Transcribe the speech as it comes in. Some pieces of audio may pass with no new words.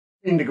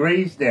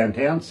degrees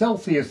downtown,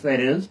 Celsius that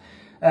is.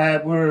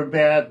 We're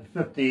about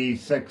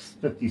 56,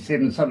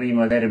 57, something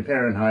like that in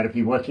Fahrenheit if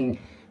you're watching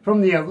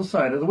from the other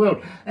side of the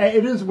world.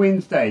 It is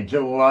Wednesday,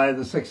 July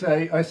the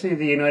 6th. I see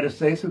the United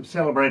States have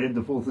celebrated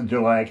the 4th of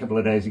July a couple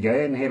of days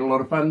ago and had a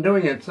lot of fun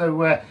doing it.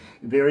 So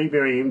very,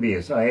 very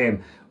envious I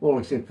am, all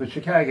except for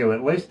Chicago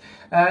at least.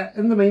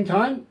 In the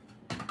meantime,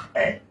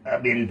 I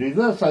better do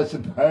this, I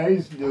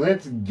suppose.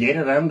 Let's get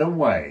it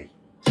underway.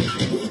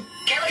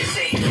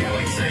 Galaxy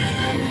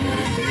 107fm.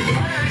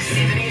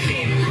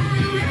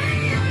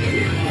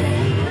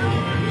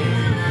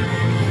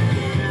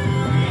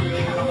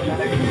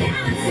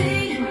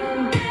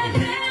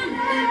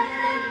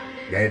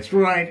 That's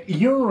right,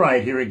 you're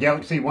right here at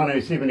Galaxy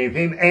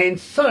 107fm, and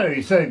so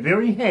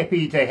very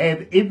happy to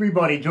have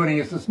everybody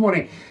joining us this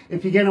morning.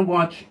 If you're going to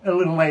watch a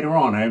little later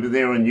on over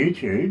there on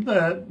YouTube,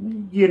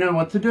 you know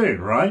what to do,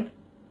 right?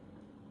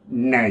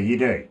 No, you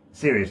do.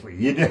 Seriously,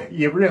 you do.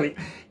 You really,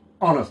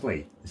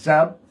 honestly,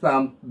 sub,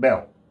 thumb,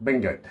 bell.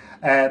 Bingo.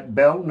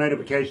 Bell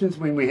notifications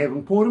when we have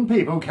important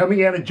people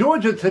coming out of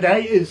Georgia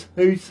today is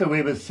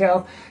Whosoever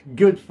South,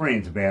 good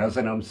friends of ours,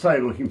 and I'm so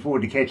looking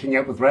forward to catching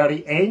up with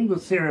Rowdy and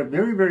with Sarah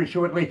very, very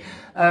shortly.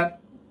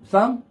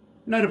 Thumb,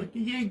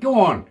 yeah, go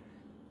on.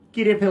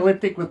 Get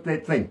epileptic with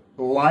that thing.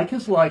 Like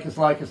us. You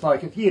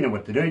know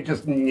what to do.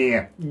 Just,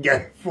 yeah,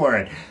 go for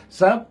it.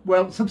 Sub,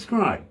 well,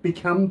 subscribe.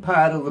 Become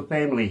part of the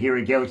family here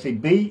at Galaxy.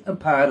 Be a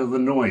part of the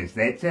noise.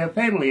 That's our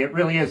family. It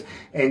really is.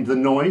 And the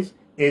noise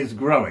is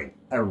growing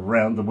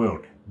around the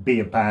world. Be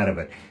a part of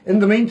it. In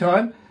the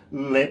meantime,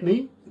 let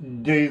me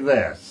do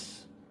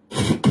this.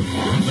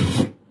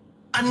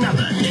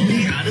 Another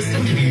indie artist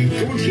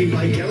interview brought to you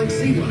by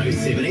Galaxy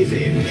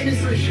 107fm in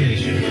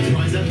association with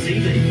Rise Up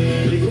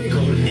TV, Lead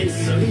Record and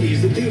Sony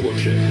Music The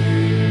Orchard.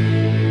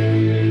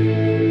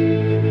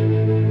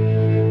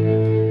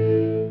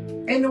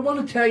 And I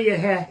want to tell you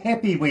how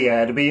happy we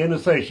are to be in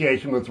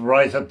association with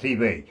Rise Up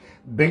TV,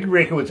 Big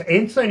Records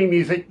and Sony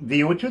Music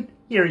The Orchard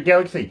here at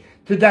Galaxy.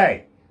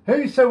 Today,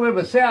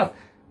 Whosoever South,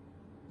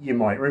 you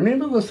might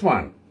remember this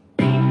one.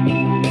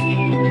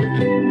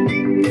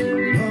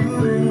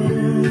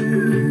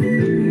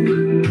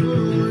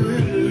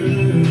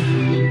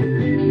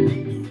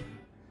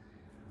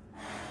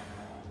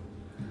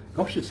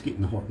 Gosh, it's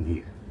getting hot in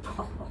here.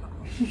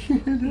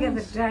 The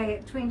other day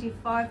at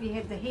 25 you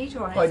had the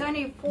heater on. It's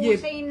only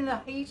 14 and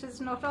the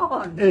heater's not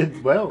on.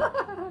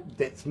 Well,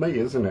 that's me,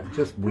 isn't it?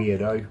 Just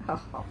weirdo.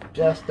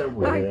 Just a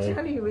weirdo. I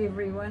tell you,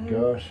 everyone.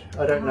 Gosh,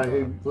 I don't know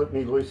who let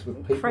me loose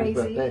with people, Crazy.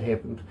 but that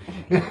happened.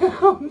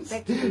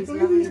 Back to these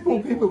Look at these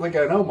poor people, they're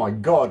going, oh my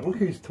God, look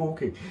who's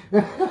talking.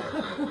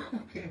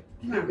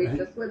 Maybe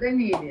just what they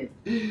needed.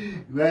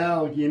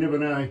 Well, you never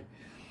know.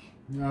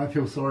 I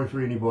feel sorry for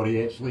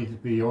anybody, actually, to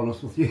be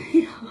honest with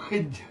you. I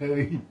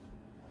do.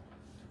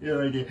 Yeah,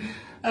 I do.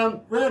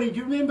 Rowdy, do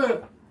you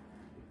remember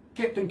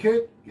Captain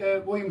Kirk,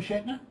 William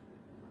Shatner?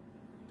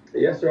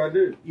 Yes, sir, I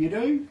do. You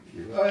do?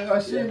 I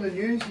saw in the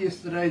news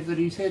yesterday that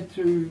he's had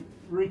to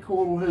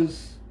recall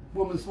his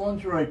women's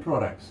lingerie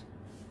products.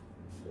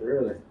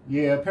 Really?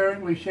 Yeah,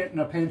 apparently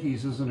Shatner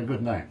Panties isn't a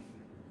good name.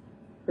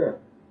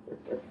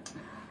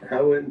 I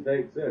wouldn't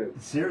think so.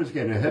 Sarah's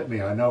going to hit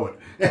me, I know it.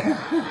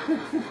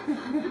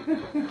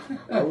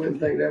 I wouldn't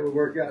think that would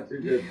work out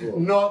too good for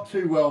him. Not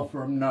too well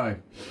for him, no.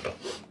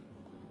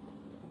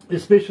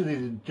 Especially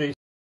the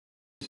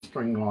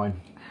G-string line.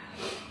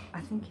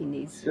 I think he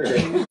needs Sure.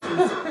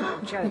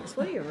 jokes.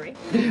 What do you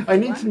reckon? I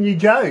need some new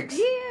jokes.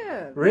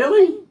 Yeah.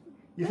 Really?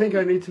 You think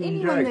I need some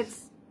new Anyone jokes?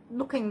 that's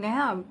looking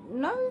now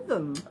know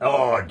them.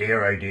 Oh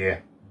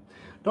dear.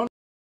 Donnie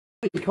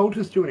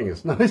Coulter's joining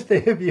us. Nice to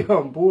have you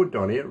on board,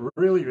 Donnie. It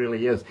really,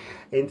 really is.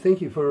 And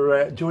thank you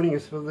for joining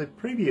us for the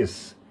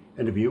previous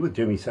interview with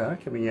Jimmy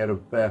Sarr coming out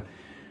of,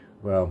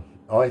 well,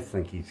 I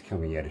think he's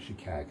coming out of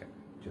Chicago,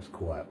 just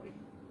quietly.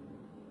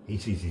 He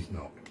says he's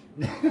not.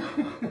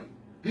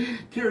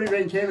 Terry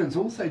Van Cannon's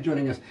also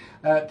joining us.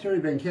 Terry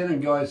Van Cannon,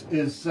 guys,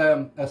 is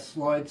a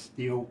slide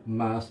steel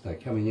master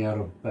coming out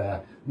of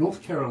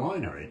North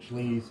Carolina,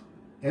 actually. He's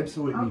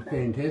absolutely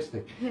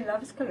fantastic. He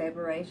loves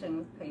collaborating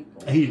with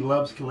people. He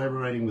loves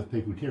collaborating with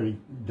people. Terry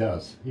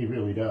does. He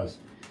really does.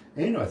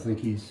 And I think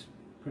he's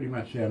pretty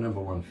much our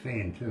 #1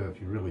 fan too. If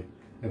you really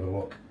have a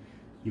look,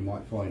 you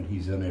might find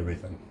he's in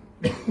everything.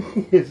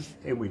 Yes,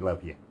 and we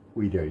love you.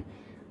 We do.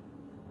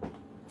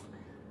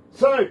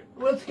 So,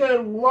 let's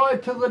go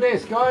live to the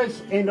desk,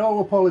 guys, and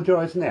I'll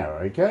apologise now,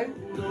 okay?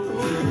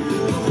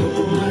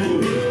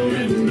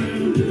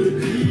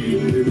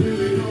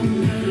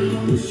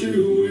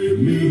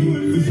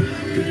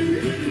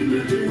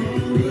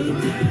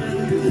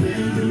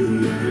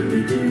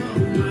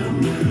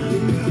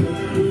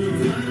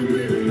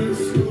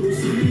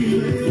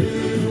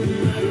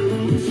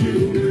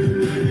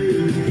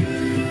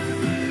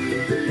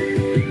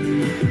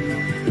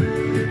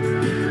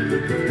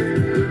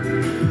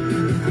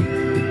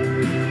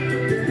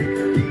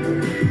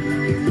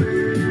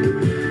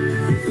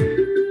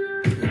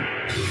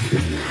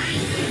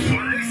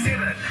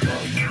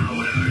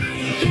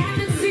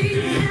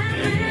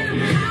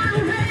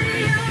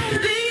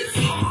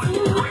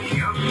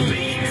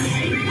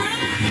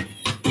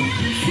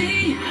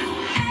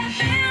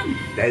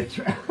 That's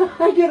right.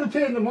 I got to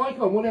turn the mic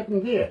on. What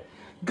happened there?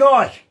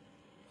 Gosh,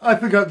 I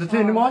forgot to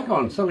turn the mic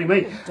on. Silly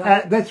me.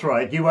 That's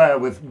right. You are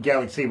with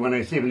Galaxy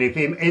 107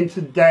 FM, and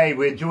today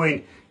we're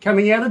joined,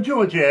 coming out of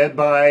Georgia,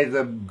 by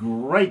the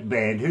great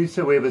band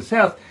Whosoever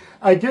South.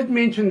 I did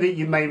mention that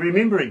you may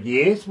remember it.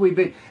 Yes,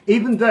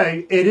 even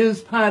though it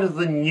is part of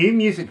the new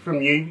music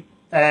from you,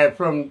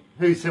 from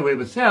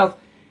Whosoever South,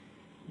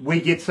 we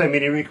get so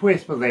many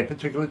requests for that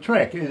particular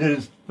track. It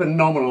is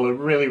phenomenal. It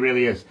really,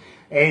 really is.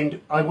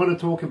 And I want to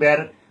talk about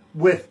it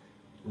with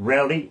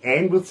Rowdy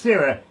and with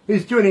Sarah,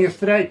 who's joining us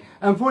today.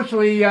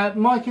 Unfortunately,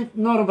 Mike is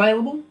not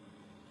available.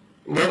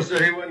 No,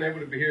 sir, he wasn't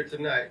able to be here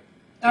tonight.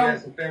 He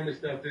had some family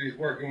stuff that he's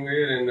working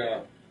with,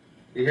 and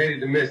he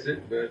hated to miss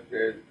it, but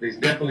he's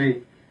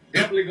definitely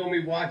going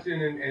to be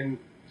watching and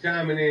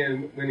chiming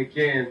in when he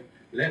can,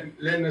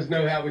 letting us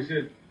know how we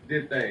should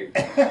do things.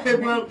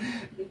 Well,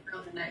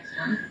 The next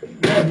one.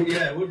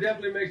 Yeah, we'll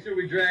definitely make sure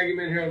we drag him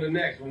in here on the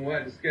next one. We'll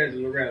have to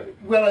schedule around it.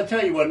 well, I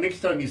tell you what,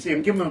 next time you see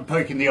him, give him a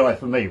poke in the eye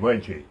for me,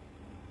 won't you?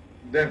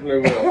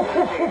 Definitely will.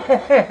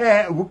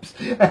 Whoops.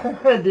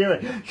 Dear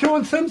it.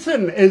 Sean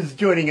Simpson is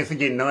joining us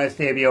again. Nice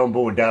to have you on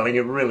board, darling.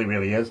 It really,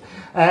 really is.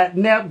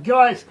 Now,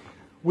 guys,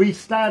 we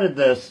started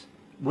this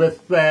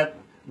with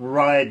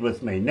Ride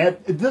With Me. Now,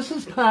 this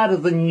is part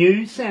of the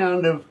new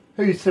sound of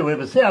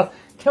Whosoever South.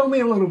 Tell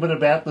me a little bit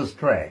about this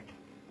track.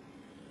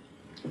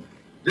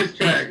 This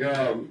track,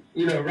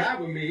 Ride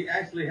With Me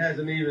actually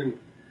hasn't even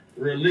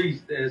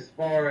released as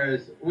far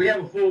as... We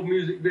have a full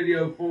music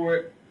video for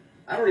it.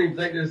 I don't even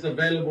think it's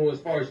available as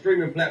far as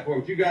streaming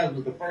platforms. You guys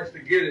was the first to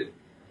get it.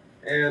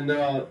 And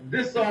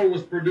this song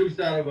was produced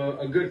out of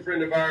a good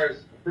friend of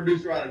ours, a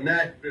producer out of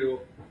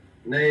Nashville,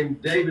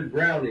 named David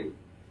Browning.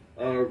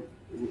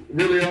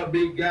 Really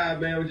upbeat guy,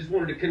 man. We just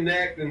wanted to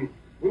connect, and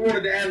we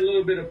wanted to add a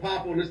little bit of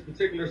pop on this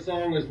particular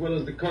song, as well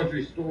as the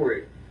country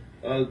story.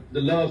 The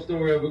love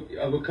story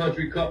of a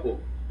country couple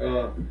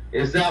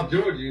in South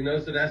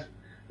Georgia, so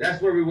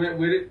that's where we went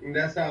with it, and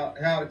that's how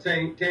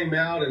it came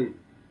out, and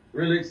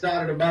really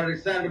excited about it.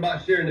 Excited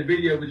about sharing the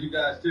video with you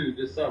guys too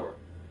this summer.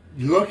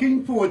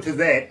 Looking forward to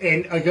that,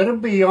 and I got to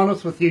be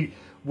honest with you,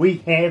 we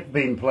have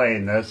been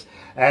playing this,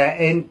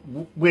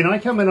 and when I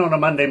come in on a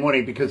Monday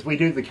morning, because we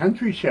do the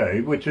country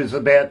show, which is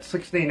about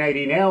 16,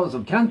 18 hours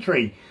of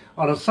country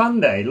on a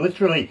Sunday,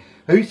 literally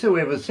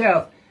Whosoever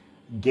South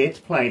gets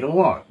played a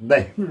lot.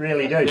 They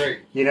really do. Great.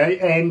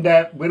 And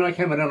when I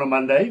come in on a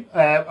Monday,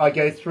 I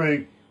go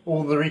through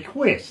all the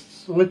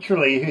requests,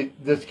 literally,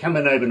 that's come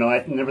in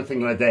overnight and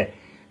everything like that.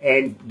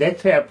 And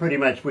that's how pretty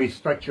much we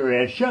structure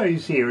our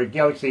shows here at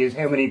Galaxy, is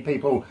how many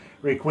people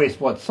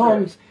request what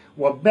songs,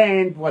 what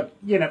band, what,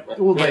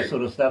 all that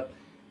sort of stuff.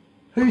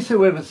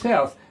 Whosoever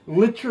South,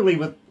 literally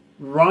with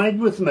Ride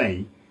With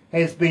Me,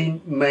 has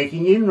been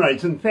making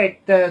inroads. In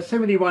fact,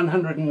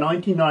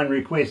 7,199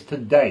 requests to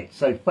date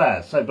so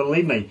far. So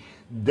believe me,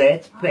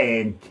 that's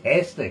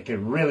fantastic. It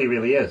really,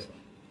 really is.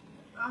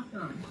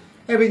 Awesome.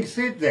 Having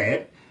said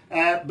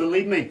that,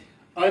 believe me,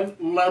 I'm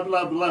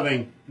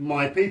loving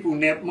my people.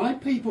 Now, my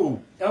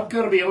people, I've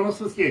got to be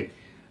honest with you,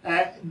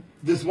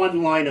 there's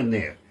one line in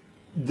there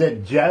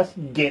that just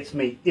gets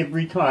me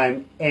every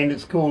time, and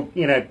it's called,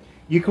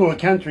 you call it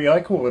country, I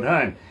call it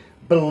home.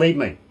 Believe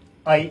me,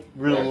 I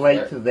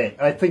relate to that.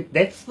 I think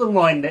that's the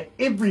line that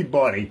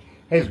everybody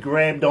has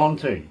grabbed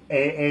onto.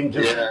 And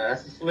just, yeah,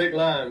 that's a slick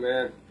line,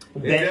 man.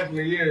 It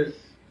definitely is.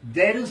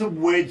 That is a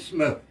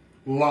wordsmith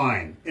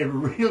line. It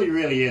really,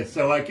 really is.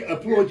 So I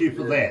applaud you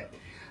for that.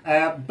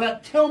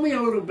 But tell me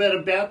a little bit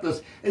about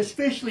this,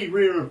 especially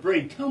Rare of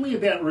Breed. Tell me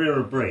about Rare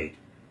of Breed.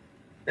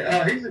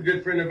 He's a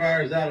good friend of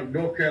ours out of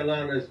North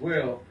Carolina as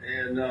well.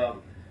 And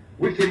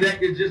we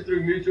connected just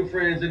through mutual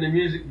friends in the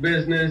music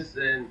business,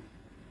 and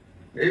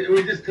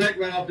we just clicked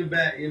right off the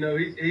bat.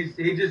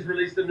 He just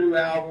released a new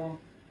album.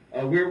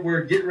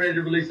 We're getting ready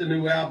to release a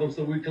new album,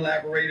 so we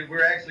collaborated.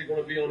 We're actually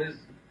going to be on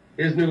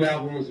his new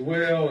album as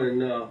well,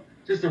 and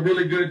just a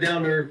really good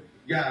down-to-earth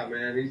guy,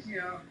 man. He's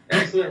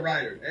excellent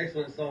writer,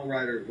 excellent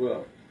songwriter as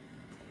well.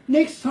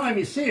 Next time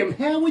you see him,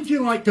 how would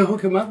you like to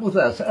hook him up with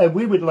us?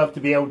 We would love to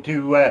be able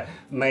to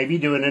maybe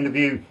do an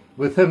interview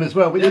with him as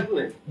well.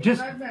 Definitely.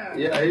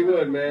 Yeah, he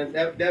would, man.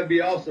 That'd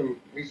be awesome.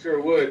 He sure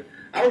would.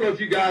 I don't know if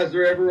you guys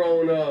are ever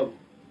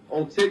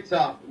on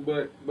TikTok,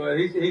 but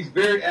he's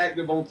very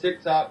active on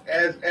TikTok,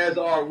 as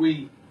are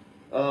we.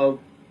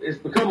 It's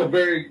become a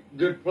very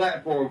good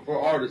platform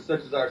for artists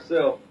such as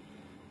ourselves.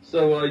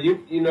 So, if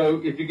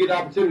you get the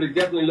opportunity,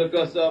 definitely look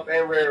us up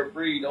and Rare of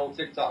Breed on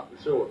TikTok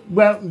for sure.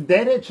 Well,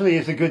 that actually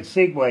is a good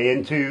segue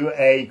into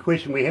a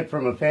question we had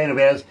from a fan of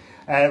ours,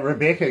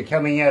 Rebecca,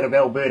 coming out of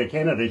Alberta,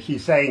 Canada.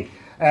 She's saying,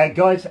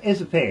 guys, as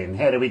a fan,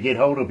 how do we get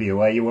hold of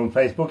you? Are you on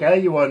Facebook? Are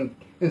you on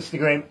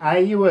Instagram? Are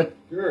you a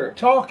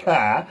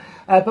talker?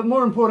 But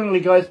more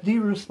importantly, guys, do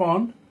you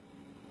respond?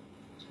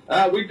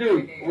 We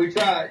do. We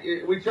try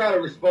to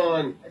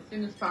respond As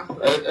soon as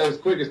possible. As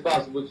quick as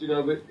possible,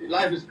 but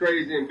life is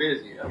crazy and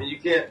busy. I mean, you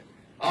can't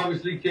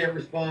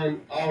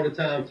respond all the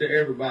time to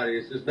everybody.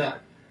 It's just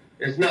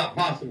not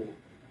possible.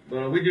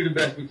 But we do the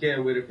best we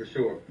can with it for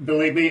sure.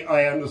 Believe me,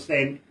 I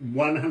understand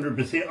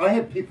 100%. I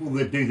have people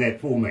that do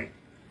that for me.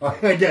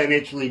 I don't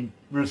actually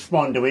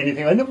respond to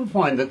anything. I never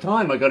find the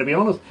time, I got to be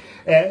honest.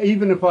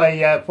 Even if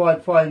I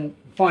find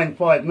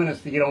 5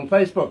 minutes to get on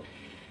Facebook,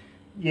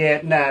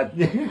 yeah, nah,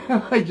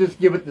 I just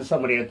give it to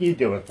somebody else. You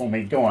do it for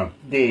me. Go on.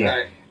 There,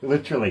 Right.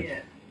 literally.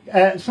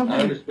 I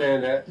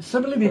understand that.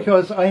 Simply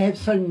because I have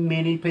so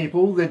many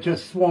people that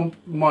just swamp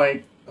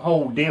my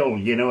whole deal,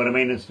 you know what I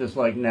mean? It's just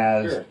like,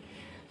 nah, Sure.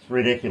 it's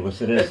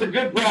ridiculous. It is. It's a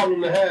good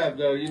problem to have,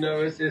 though. You know,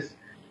 it's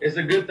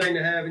a good thing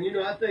to have. And you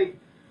know, I think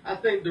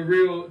the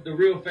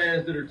real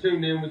fans that are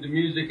tuned in with the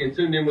music and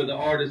tuned in with the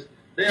artists,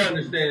 they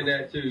understand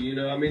that too. You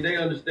know, I mean, they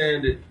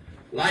understand that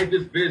life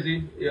is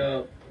busy.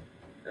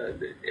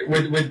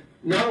 With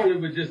not only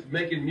with just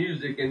making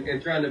music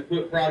and trying to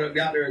put product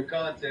out there and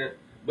content,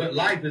 but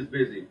life is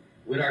busy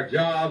with our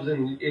jobs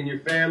and your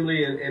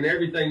family and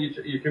everything,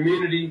 your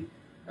community.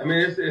 I mean,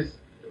 it's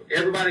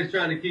everybody's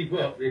trying to keep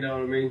up, you know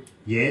what I mean?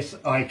 Yes,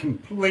 I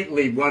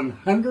completely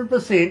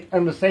 100%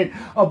 understand.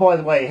 Oh, by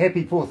the way,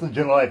 happy 4th of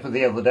July for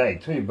the other day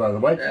too, by the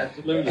way.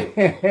 Absolutely.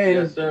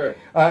 Yes, sir.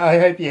 I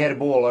hope you had a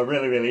ball. I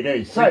really, really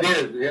do. So, We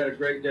did. We had a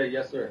great day.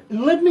 Yes, sir.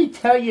 let me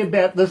tell you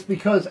about this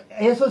because,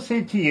 as I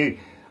said to you,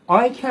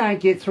 I can't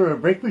get through a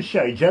breakfast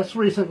show just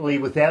recently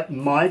without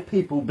my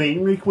people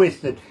being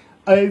requested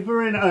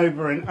over and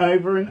over and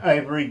over and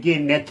over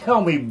again. Now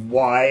tell me,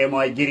 why am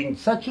I getting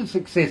such a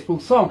successful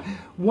song?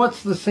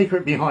 What's the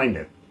secret behind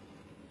it?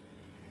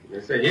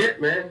 It's a hit,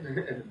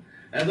 man.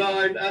 That's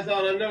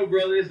all I know,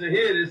 brother. It's a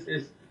hit.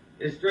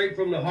 It's straight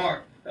from the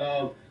heart.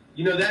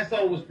 You know, that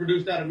song was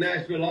produced out of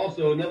Nashville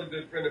also. Another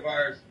good friend of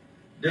ours,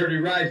 Dirty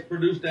Rice,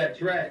 produced that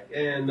track.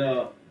 And,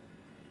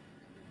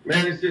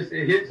 man, it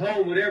hits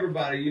home with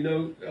everybody, you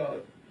know.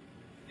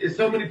 It's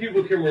so many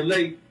people can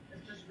relate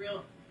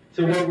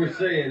to what we're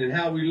saying and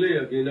how we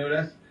live, you know.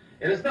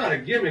 And it's not a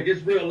gimmick,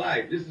 it's real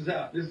life. This is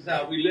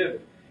how we live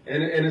it.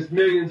 And it's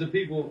millions of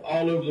people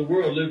all over the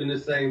world living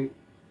this same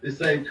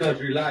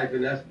country life,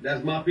 and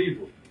that's my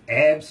people.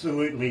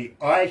 Absolutely,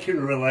 I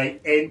can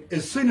relate. And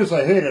as soon as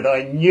I heard it,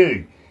 I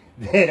knew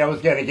that I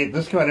was going to get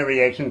this kind of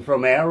reaction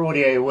from our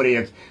audio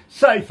audience.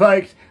 So,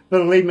 folks,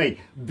 believe me,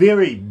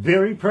 very,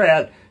 very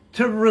proud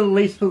to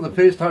release for the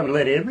first time and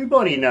let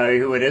everybody know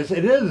who it is.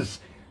 It is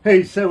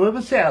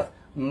Whosoever South,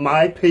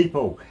 my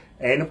people.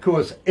 And, of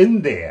course,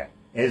 in there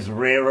is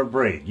Rare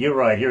Breed. You're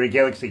right, here at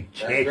Galaxy.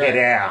 Check it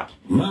out.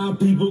 My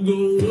people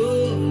go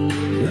up,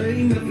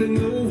 ain't nothing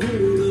gonna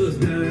hold us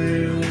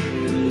down.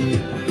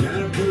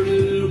 Got a pretty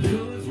little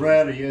puss.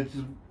 Rowdy, it's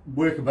a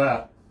work of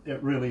art.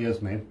 It really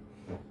is, man.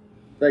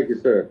 Thank you,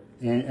 sir.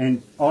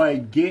 And I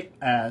get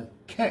a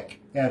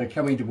kick out of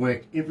coming to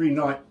work every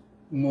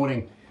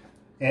morning,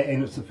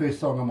 and it's the first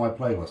song on my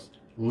playlist,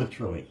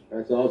 literally.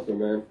 That's awesome,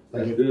 man.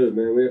 That's Okay. good,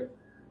 man.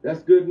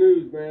 That's good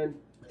news, man.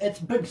 It's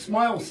big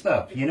smile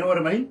stuff, you know what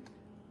I mean?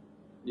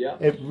 Yeah.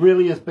 It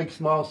really is big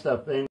smile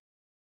stuff. And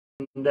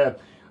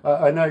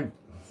I know,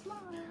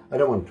 I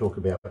don't want to talk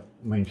about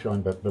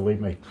moonshine, but believe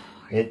me,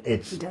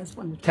 it's He does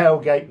want to.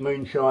 tailgate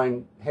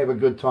moonshine, have a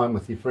good time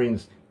with your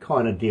friends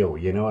kind of deal,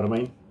 you know what I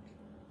mean?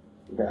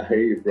 I hear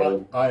you,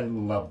 brother. I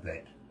love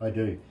that. I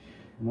do.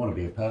 I want to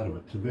be a part of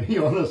it, to be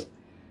honest.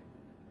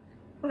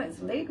 Well,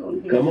 it's legal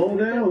here. Come on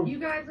down. You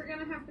guys are going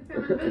to have to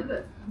come and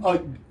visit.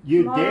 Oh,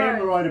 you're Tomorrow.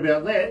 damn right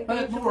about that.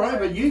 But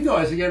moreover, you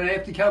guys are going to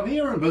have to come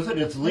here and visit.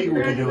 It's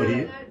legal to do it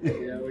here.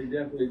 Yeah, we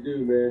definitely do,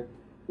 man.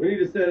 We need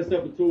to set us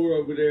up a tour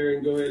over there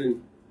and go ahead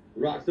and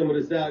rock some of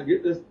this out.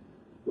 Get this.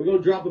 We're going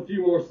to drop a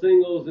few more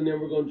singles, and then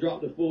we're going to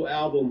drop the full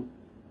album.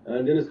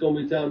 And then it's going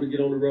to be time to get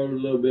on the road a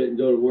little bit and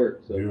go to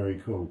work. So,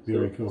 Very cool,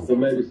 very cool. So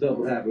maybe something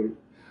will happen.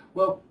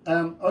 Well,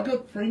 I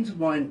got friends of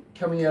mine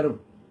coming out of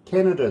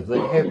Canada that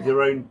have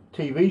their own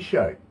TV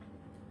show.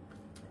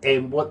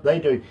 And what they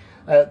do,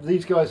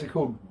 these guys are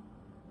called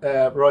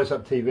Rise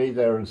Up TV.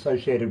 They're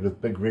associated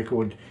with Big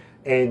Record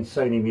and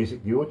Sony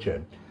Music The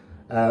Orchard.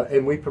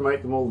 And we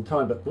promote them all the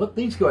time. But what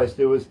these guys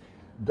do is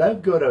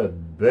they've got a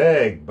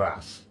big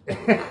bus,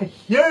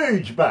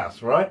 huge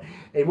bus, right?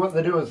 And what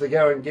they do is they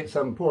go and get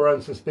some poor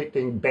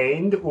unsuspecting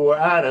band or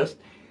artist,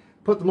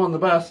 put them on the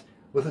bus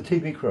with a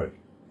TV crew,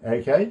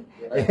 okay?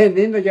 Right. And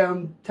then they go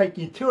and take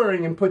you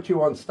touring and put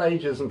you on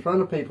stages in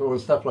front of people and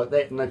stuff like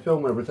that, and they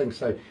film everything.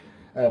 So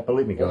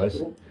believe me,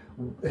 guys,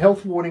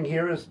 health warning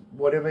here is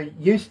whatever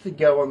used to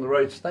go on the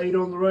road stayed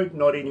on the road,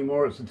 not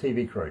anymore. It's a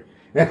TV crew.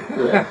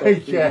 Yeah,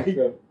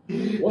 Okay.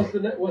 What's the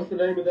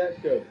name of that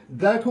show?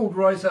 They're called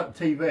Rise Up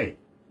TV.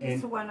 That's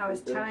And the one I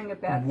was telling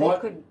about.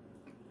 what- They could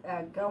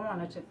go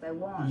on it if they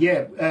want.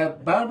 yeah,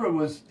 Barbara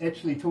was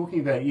actually talking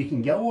about it. You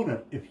can go on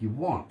it if you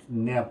want.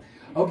 Now,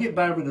 I'll get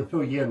Barbara to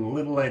fill you in a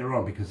little later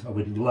on because I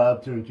would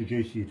love to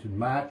introduce you to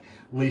Mark,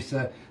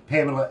 Lisa,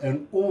 Pamela,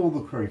 and all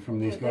the crew from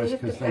these Yeah, they guys have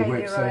to because they pay work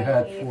their so own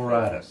hard airfare. for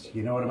artists.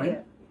 You know what I mean?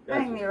 Yeah.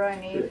 Paying their own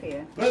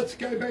airfare. Let's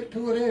go back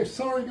to it.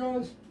 Sorry,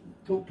 guys.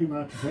 Talk too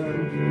much.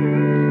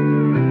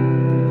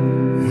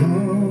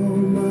 All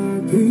my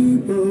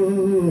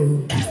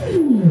people.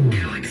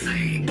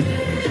 Galaxy.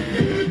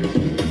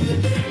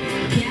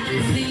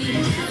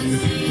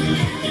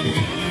 Galaxy.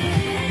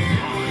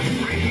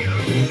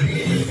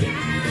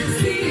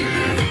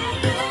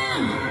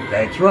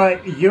 That's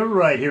right, you're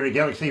right here at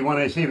Galaxy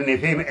 107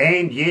 FM,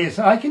 and yes,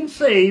 I can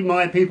see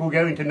my people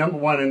going to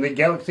 #1 in the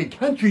Galaxy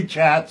country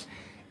charts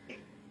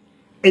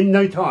in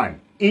no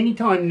time.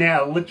 Anytime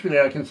now, literally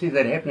I can see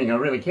that happening, I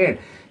really can.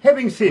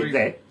 Having said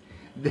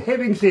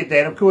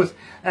that, of course,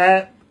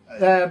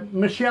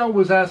 Michelle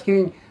was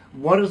asking,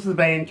 what does the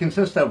band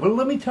consist of? Well,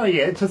 let me tell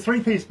you, it's a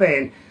three-piece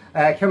band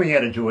coming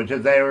out of Georgia.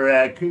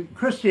 They're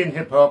Christian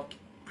hip-hop,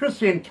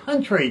 Christian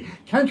country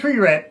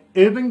rap,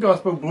 urban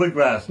gospel,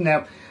 bluegrass.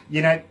 Now,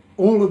 you know,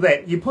 all of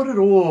that, you put it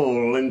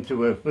all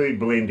into a food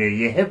blender,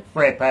 you have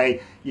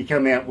frappe, you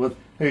come out with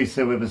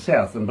Whosoever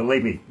South, and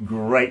believe me,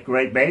 great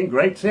band,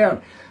 great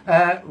sound.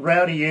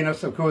 Rowdy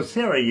Eunice, of course,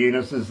 Sarah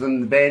Eunice is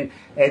in the band,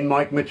 and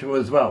Mike Mitchell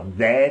as well.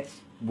 That's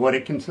what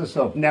it consists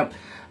of. Now,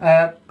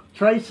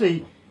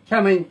 Tracy,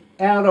 coming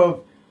out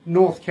of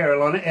North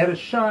Carolina, out of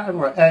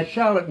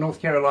Charlotte,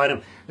 North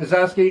Carolina, is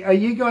asking, are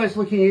you guys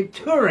looking at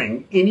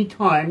touring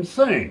anytime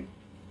soon?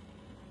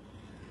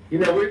 You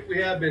know, we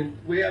have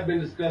been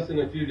discussing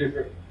a few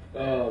different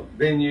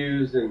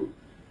venues and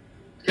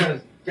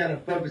kind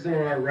of focusing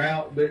on our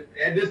route. But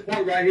at this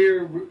point right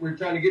here, we're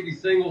trying to get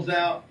these singles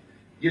out,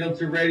 get them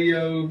to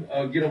radio,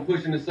 get them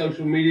pushing to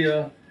social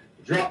media,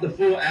 drop the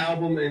full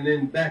album, and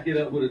then back it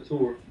up with a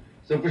tour.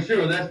 So for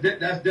sure, that's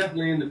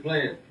definitely in the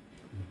plan.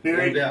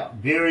 Very, no doubt.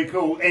 Very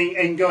cool.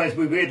 And guys,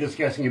 we were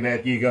discussing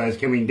about you guys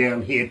coming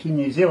down here to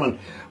New Zealand.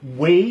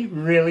 We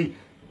really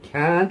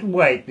can't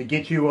wait to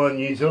get you on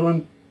New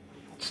Zealand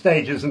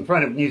stages in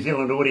front of New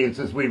Zealand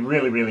audiences. We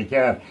really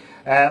can't.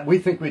 We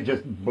think we'd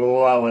just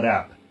blow it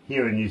up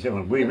here in New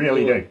Zealand. We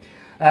really do.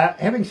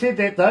 Having said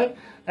that though,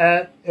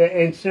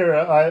 and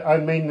Sarah, I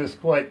mean this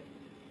quite,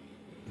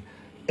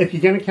 if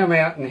you're going to come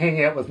out and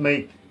hang out with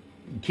me,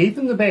 keep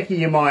in the back of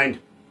your mind,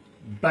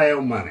 bail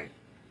money.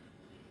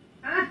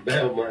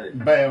 Bail money.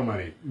 Bail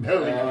money.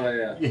 Oh,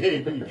 yeah.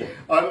 Yeah.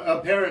 I'm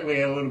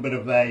apparently a little bit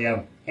of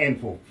a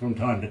handful from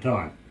time to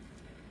time.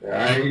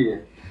 I hear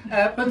you.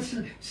 But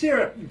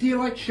Sarah, do you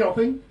like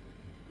shopping?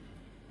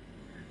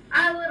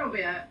 A little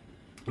bit.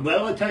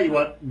 Well, I'll tell you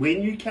what,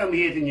 when you come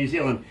here to New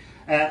Zealand,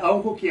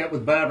 I'll hook you up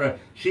with Barbara.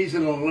 She's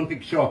an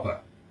Olympic shopper.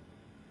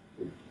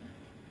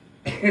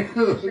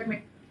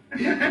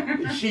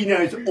 She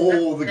knows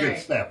all the good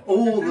stuff,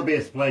 all the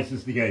best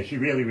places to go. She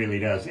really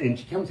does. And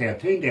she comes out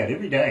tuned out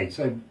every day,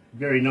 so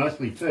very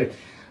nicely too.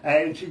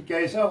 And she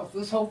goes, oh,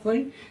 this whole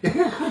thing?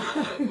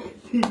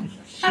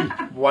 She's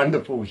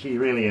wonderful, she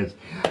really is.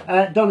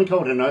 Donna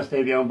Calder, nice to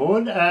have you on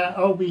board.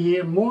 I'll be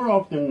here more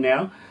often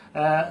now.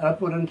 I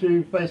put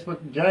into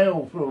Facebook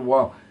jail for a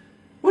while.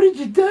 What did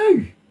you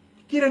do?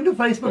 Get into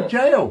Facebook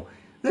jail?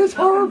 That's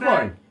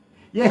horrifying.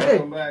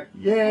 Yeah,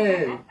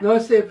 yeah.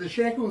 Nice to have the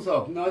shackles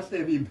off. Nice to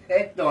have you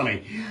back,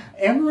 Donnie.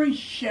 Emery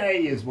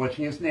Shea is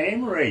watching us now.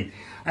 Emery,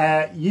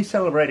 you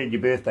celebrated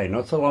your birthday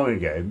not so long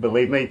ago.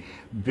 Believe me,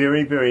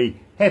 very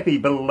happy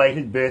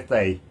belated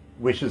birthday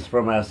wishes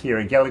from us here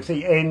at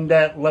Galaxy, and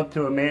love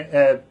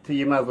to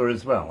your mother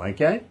as well,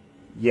 okay?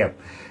 Yep.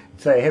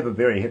 So have a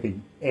very happy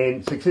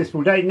and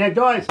successful day. Now,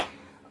 guys,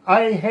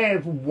 I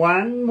have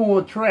one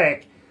more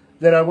track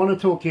that I want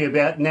to talk to you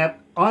about. Now,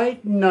 I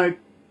know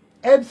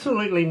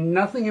absolutely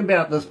nothing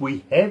about this.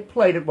 We have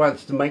played it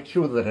once to make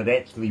sure that it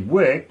actually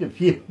worked, if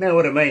you know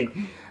what I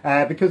mean.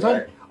 Because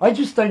I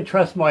just don't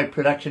trust my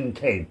production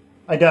team.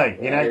 I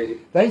don't, you know.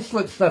 They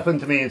slip stuff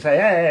into me and say,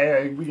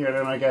 hey, you know,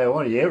 and I go,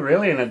 oh yeah,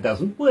 really? And it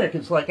doesn't work.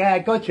 It's like,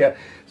 gotcha.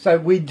 So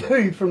we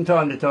do from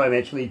time to time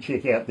actually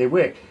check out their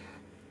work.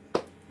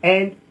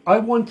 And I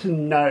want to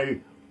know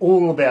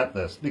all about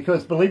this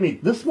because, believe me,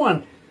 this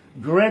one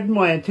grabbed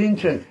my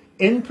attention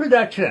in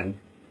production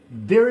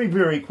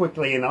very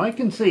quickly, and I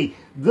can see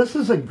this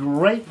is a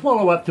great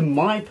follow-up to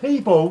My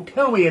People.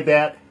 Tell me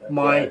about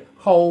My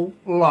Whole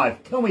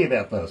Life. Tell me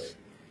about this.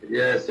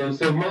 Yeah,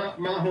 so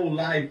my whole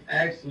life,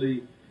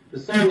 actually, the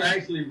song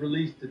actually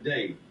released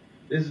today.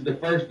 This is the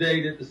first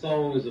day that the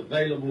song is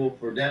available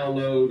for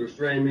download or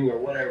streaming or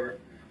whatever.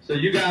 So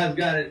you guys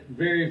got it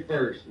very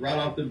first, right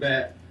off the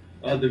bat.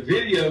 The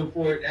video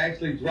for it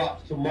actually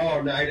drops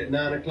tomorrow night at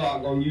 9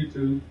 o'clock on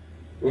YouTube.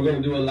 We're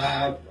going to do a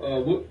live.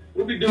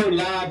 We'll be doing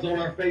lives on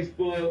our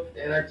Facebook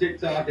and our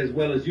TikTok as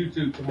well as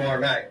YouTube tomorrow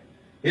night.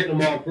 Hitting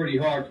them all pretty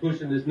hard,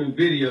 pushing this new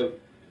video.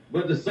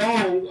 But the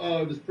song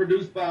was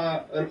produced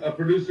by a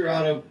producer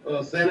out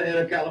of Santa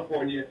Ana,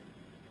 California,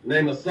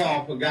 named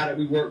Asaf, a guy that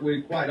we work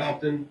with quite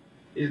often.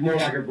 He's more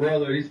like a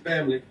brother, he's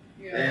family.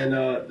 Yeah.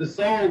 And the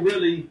song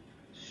really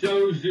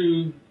shows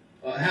you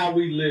how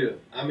we live.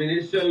 I mean,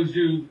 it shows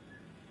you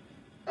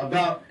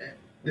about...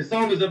 The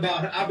song is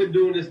about, I've been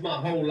doing this my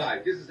whole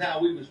life. This is how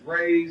we was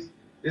raised.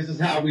 This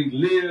is how we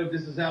live.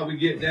 This is how we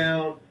get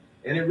down.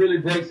 And it really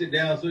breaks it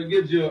down. So it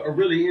gives you a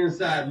really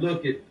inside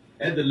look at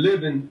the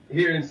living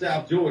here in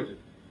South Georgia,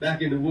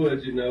 back in the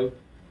woods, you know.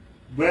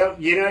 Well,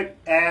 you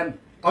know,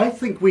 I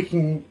think we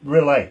can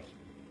relate.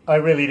 I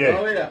really do.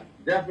 Oh, yeah,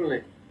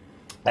 definitely.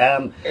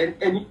 And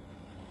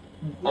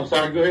I'm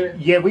sorry, go ahead.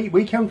 Yeah,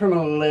 we come from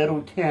a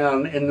little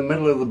town in the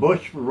middle of the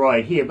bush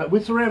right here, but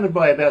we're surrounded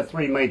by about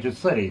 3 major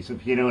cities,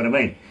 if you know what I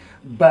mean.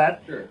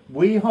 But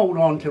we hold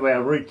on to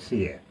our roots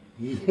here.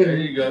 There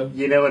you go.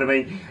 You know what I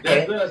mean?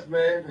 That's us,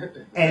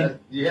 man. And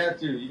you have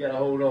to. You got to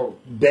hold on.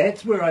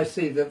 that's where I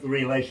see that the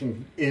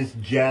relation is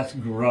just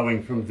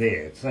growing from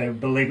there. So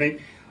believe me,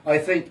 I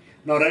think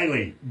not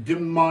only do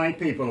my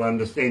people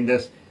understand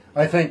this,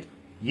 I think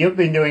you've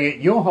been doing it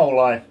your whole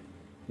life,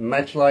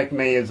 much like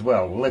me as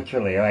well.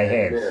 Literally, I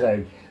have. Yeah.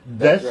 So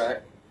That's right.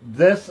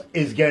 this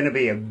is going to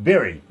be a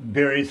very,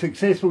 very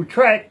successful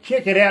track.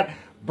 Check it out.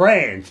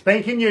 Brand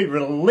spanking new,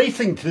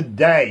 releasing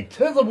today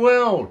to the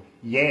world.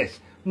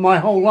 Yes, my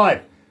whole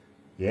life.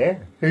 Yeah,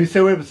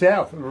 Whosoever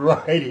South,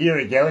 right here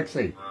at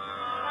Galaxy.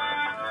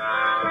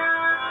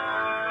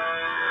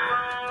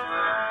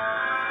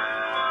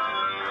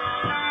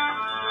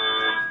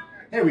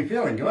 How are we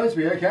feeling, guys?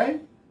 We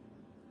okay?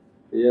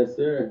 Yes,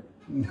 sir.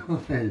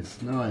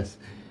 Nice, nice.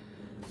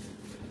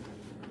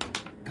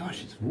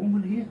 Gosh, it's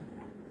warm in here.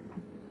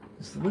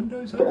 Is the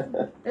windows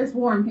open? It's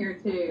warm here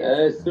too.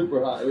 Yeah, it's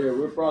super hot here.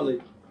 We're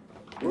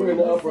in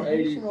the upper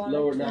 80s,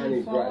 lower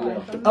 90s right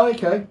now. Oh,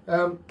 okay.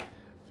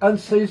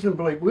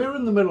 Unseasonably, we're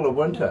in the middle of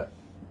winter.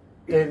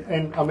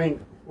 And I mean,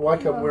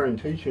 like I'm wearing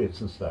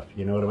t-shirts and stuff,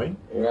 you know what I mean?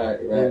 Right,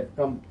 right.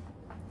 I'm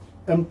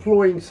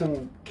employing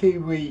some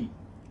Kiwi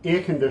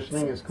air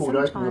conditioning. It's called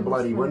Open the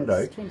Bloody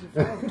Window.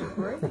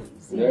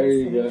 There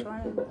you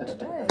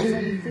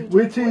go.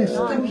 We're too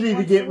stingy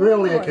to get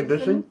real air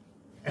conditioning.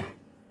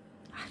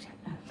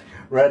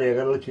 Right, I've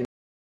got to let you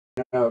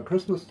know, at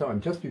Christmas time,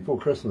 just before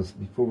Christmas,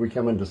 before we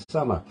come into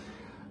summer,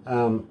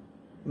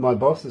 my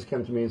boss has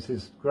come to me and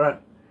says, Grant,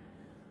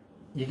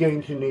 you're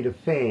going to need a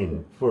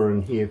fan for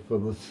in here for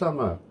the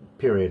summer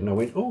period. And I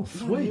went, oh,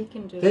 sweet,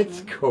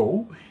 that's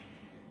cool.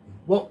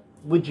 What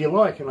would you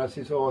like? And I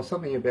says, oh,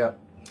 something about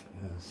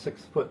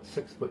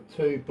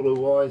 6'2",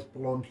 blue eyes,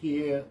 blonde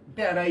hair,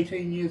 about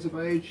 18 years of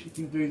age. You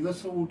can do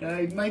this all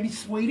day, maybe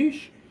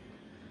Swedish.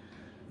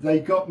 They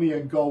got me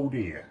a gold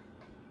ear.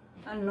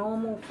 A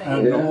normal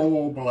fan. A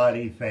normal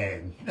bloody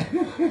fan.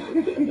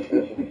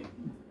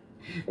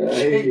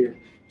 Cheap.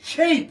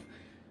 Cheap!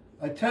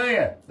 I tell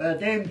you, they're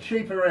damn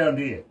cheap around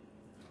here.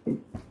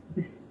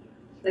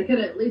 They could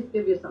at least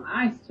give you some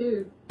ice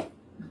too.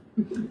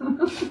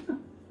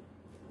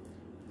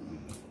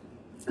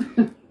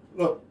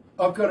 Look,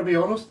 I've got to be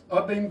honest,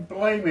 I've been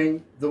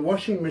blaming the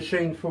washing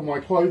machine for my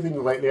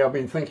clothing lately. I've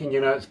been thinking,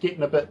 you know, it's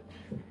getting a bit,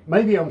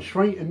 maybe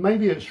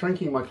it's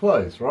shrinking my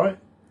clothes, right?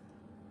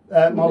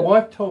 My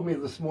wife told me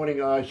this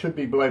morning I should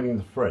be blaming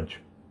the fridge.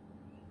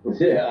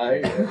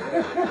 Yeah,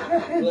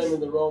 blaming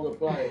the wrong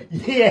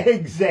appliance. Yeah,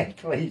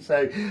 exactly.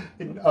 So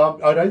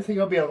I don't think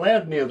I'll be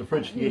allowed near the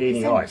fridge to get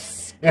any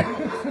ice. He's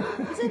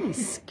only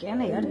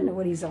skinny. I don't know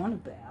what he's on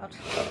about.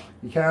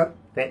 You can't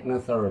fatten a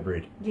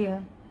thoroughbred. Yeah,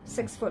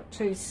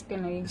 6'2"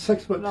 skinny.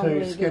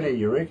 6'2" skinny,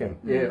 you reckon?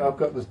 Yeah, I've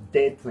got this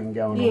dad thing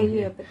going on.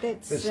 Yeah, but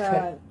that's it's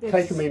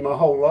taken me my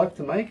whole life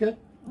to make it.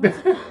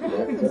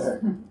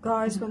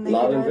 Guys, when they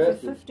get over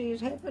 50,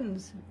 it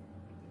happens.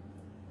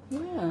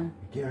 Yeah.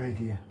 Gary,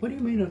 dear. What do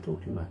you mean I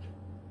talk too much?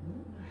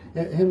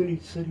 How many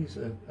cities,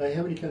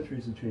 how many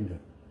countries are tuned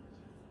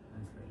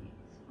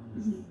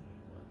in?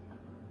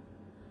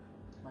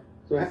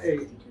 So,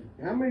 hey,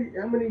 how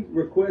many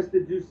requests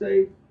did you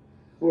say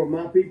for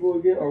my people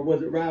again, or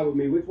was it Ride With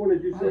Me? Which one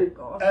did you say?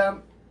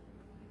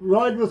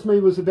 Ride With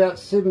Me was about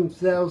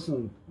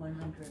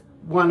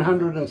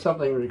 7,100 and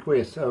something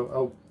requests. So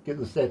I'll get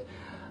the stats.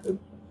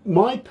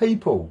 My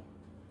people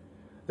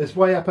is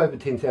way up over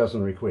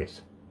 10,000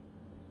 requests.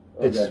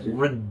 It's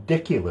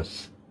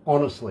ridiculous,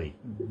 honestly.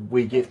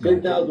 We get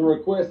 10,000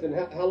 requests, and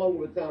how long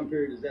of a time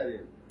period is that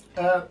in?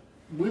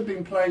 We've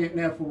been playing it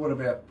now for what,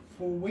 about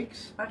 4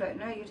 weeks? I don't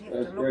know. You'd have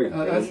That's to great.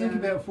 look at I think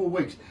about 4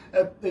 weeks.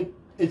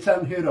 It's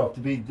unheard of to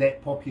be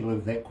that popular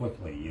that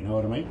quickly. You know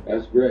what I mean?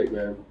 That's great,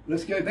 man.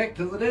 Let's go back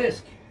to the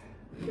desk.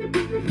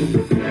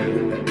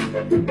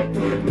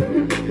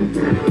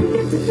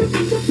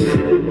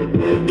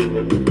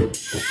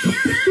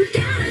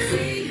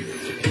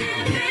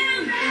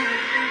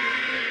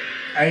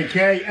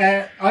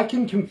 Okay, I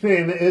can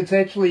confirm it's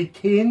actually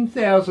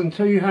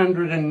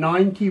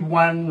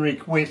 10,291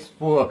 requests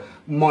for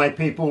my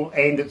people,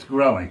 and it's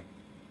growing.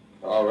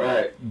 All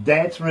right.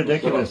 That's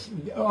ridiculous.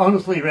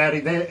 Honestly,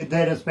 Rowdy,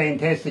 that is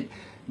fantastic.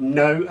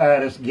 No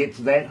artist gets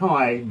that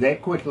high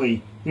that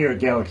quickly here at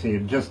Galaxy.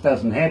 It just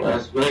doesn't happen. Well,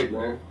 that's great,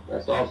 man.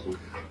 That's awesome.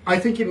 I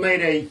think it made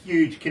a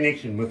huge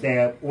connection with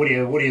our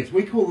audio audience.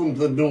 We call them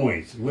the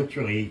noise,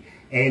 literally,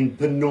 and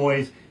the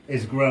noise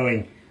is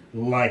growing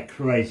like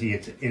crazy.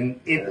 It's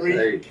in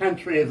every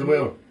country of the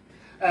world.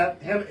 The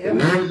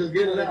noise is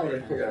getting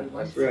louder. Yeah,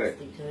 that's right.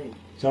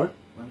 Sorry?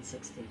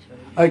 162.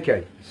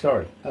 Okay,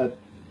 sorry.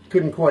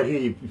 Couldn't quite hear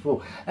you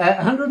before.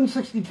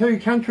 162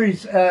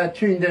 countries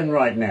tuned in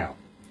right now.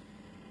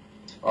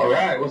 All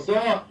right, what's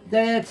up?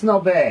 That's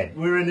not bad.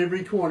 We're in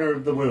every corner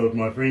of the world,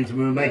 my friends, and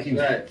we're making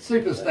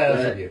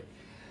superstars of you.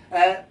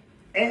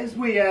 As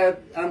we are,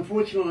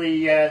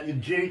 unfortunately,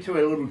 due to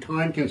a little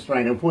time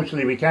constraint,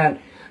 unfortunately we can't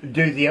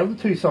do the other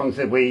two songs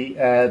that we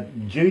are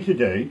due to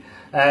do,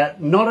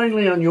 not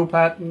only on your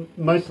part,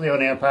 mostly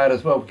on our part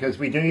as well, because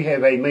we do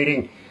have a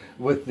meeting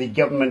with the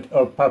government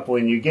of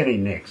Papua New Guinea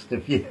next,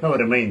 if you know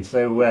what I mean.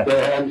 So I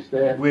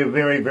understand. we're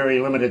very, very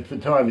limited for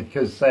time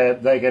because they're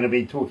going to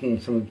be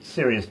talking some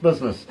serious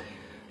business.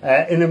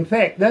 And in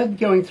fact, they're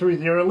going through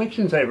their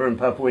elections over in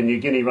Papua New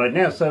Guinea right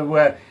now.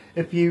 So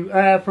if you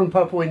are from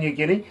Papua New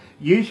Guinea,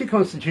 use your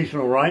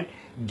constitutional right,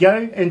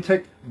 go and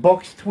tick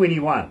box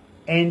 21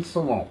 and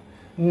so on.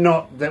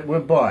 Not that we're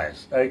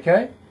biased,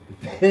 okay?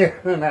 Fair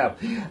enough.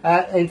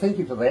 And thank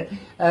you for that.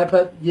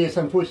 But yes,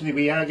 unfortunately,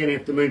 we are going to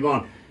have to move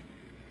on.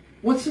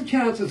 What's the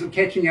chances of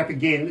catching up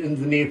again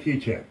in the near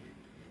future?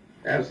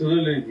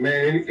 Absolutely,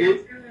 man.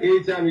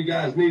 Anytime you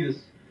guys need us.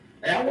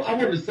 Hey, I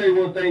wanted to say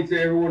one thing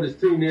to everyone that's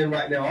tuned in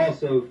right now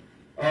also.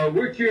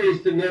 We're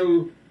curious to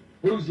know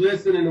who's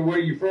listening and where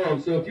you're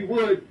from. So if you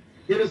would,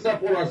 hit us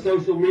up on our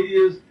social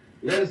medias.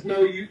 Let us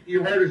know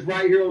you heard us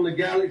right here on the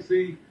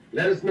Galaxy.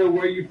 Let us know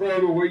where you're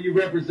from and where you're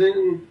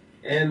representing.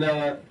 And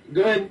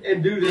go ahead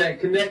and do that.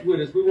 Connect with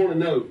us. We want to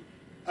know.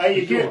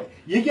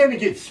 You're going to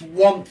get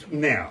swamped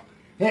now.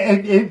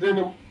 Send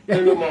them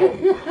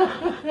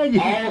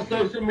all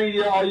social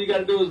media, all you got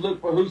to do is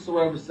look for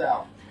Whosoever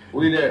South.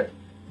 We there.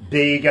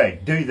 There you go.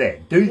 Do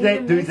that. Do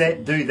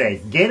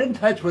that. Get in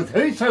touch with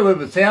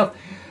Whosoever South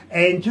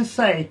and just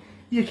say,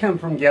 you come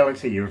from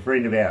Galaxy, you're a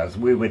friend of ours.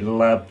 We would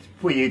love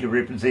for you to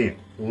represent.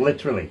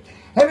 Literally.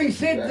 Having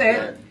said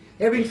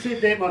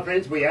that, my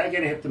friends, we are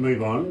going to have to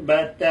move on.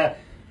 But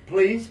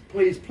please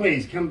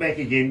come back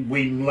again.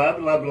 We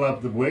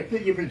love the work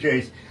that you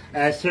produce.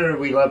 Sarah,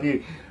 we love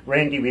you.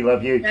 Randy, we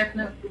love you.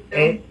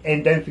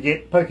 And don't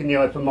forget, poking the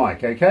eye for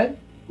Mike, okay?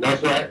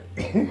 That's right.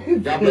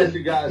 God bless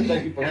you guys.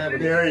 Thank you for having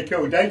me. Very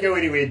cool. Don't go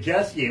anywhere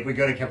just yet. We've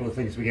got a couple of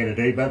things we're going to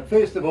do. But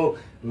first of all,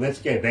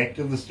 let's go back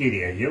to the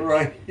studio. You're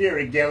right here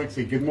at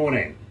Galaxy. Good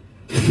morning.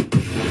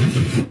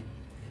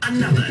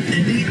 Another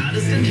indie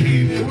artist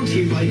interview brought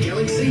to you by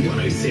Galaxy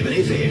 107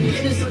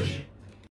 FM.